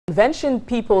Convention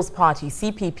People's Party,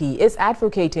 CPP, is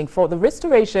advocating for the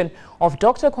restoration of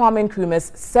Dr. Kwame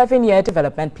Nkrumah's 7-year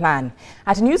development plan.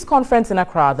 At a news conference in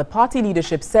Accra, the party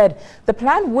leadership said the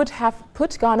plan would have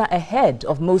put Ghana ahead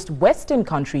of most Western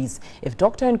countries if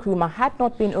Dr. Nkrumah had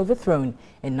not been overthrown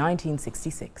in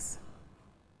 1966.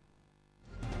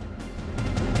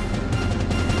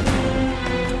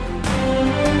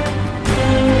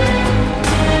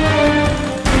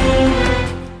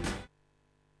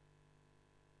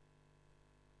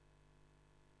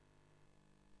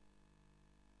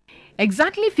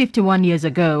 Exactly 51 years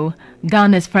ago,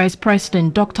 Ghana's first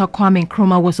president, Dr. Kwame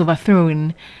Nkrumah, was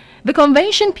overthrown. The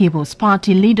Convention People's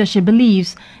Party leadership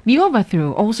believes the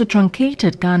overthrow also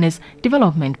truncated Ghana's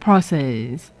development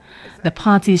process. The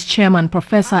party's chairman,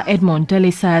 Professor Edmond Dele,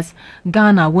 says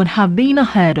Ghana would have been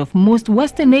ahead of most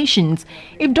Western nations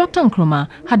if Dr. Nkrumah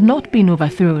had not been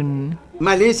overthrown.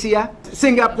 Malaysia,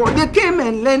 Singapore, they came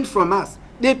and learned from us.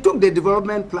 They took the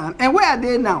development plan. And where are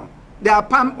they now? They are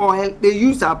palm oil, they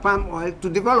use our palm oil to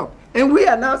develop. And we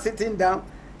are now sitting down,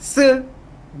 still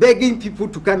begging people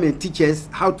to come and teach us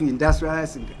how to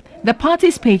industrialize. The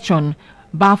party's patron,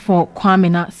 Bafo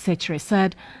Kwamena Setre,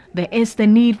 said there is the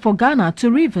need for Ghana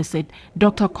to revisit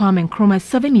Dr. Kwame Nkrumah's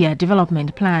 7-year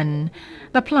development plan.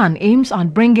 The plan aims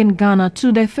at bringing Ghana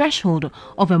to the threshold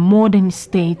of a modern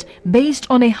state based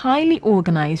on a highly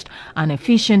organized and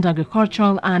efficient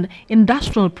agricultural and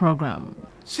industrial program.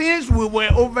 Since we were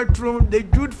overthrown, the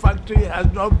jute factory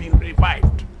has not been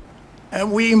revived.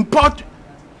 And we import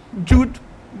jute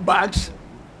bags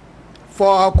for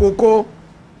our cocoa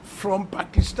from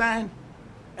Pakistan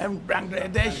and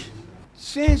Bangladesh.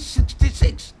 Since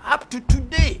 '66 up to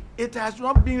today, it has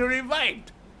not been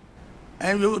revived.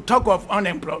 And we will talk of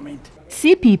unemployment.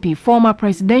 CPP former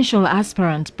presidential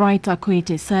aspirant Bright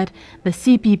Akoete said the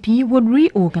CPP would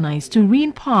reorganize to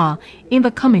regain power in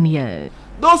the coming year.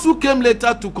 Those who came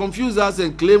later to confuse us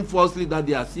and claim falsely that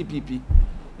they are CPP,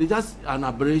 they just an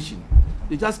aberration.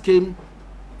 They just came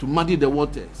to muddy the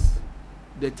waters.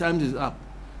 The time is up.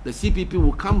 The CPP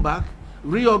will come back,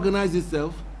 reorganize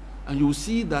itself, and you will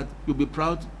see that you'll be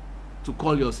proud to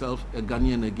call yourself a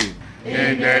Ghanaian again.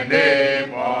 In the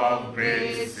name of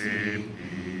great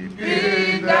CPP.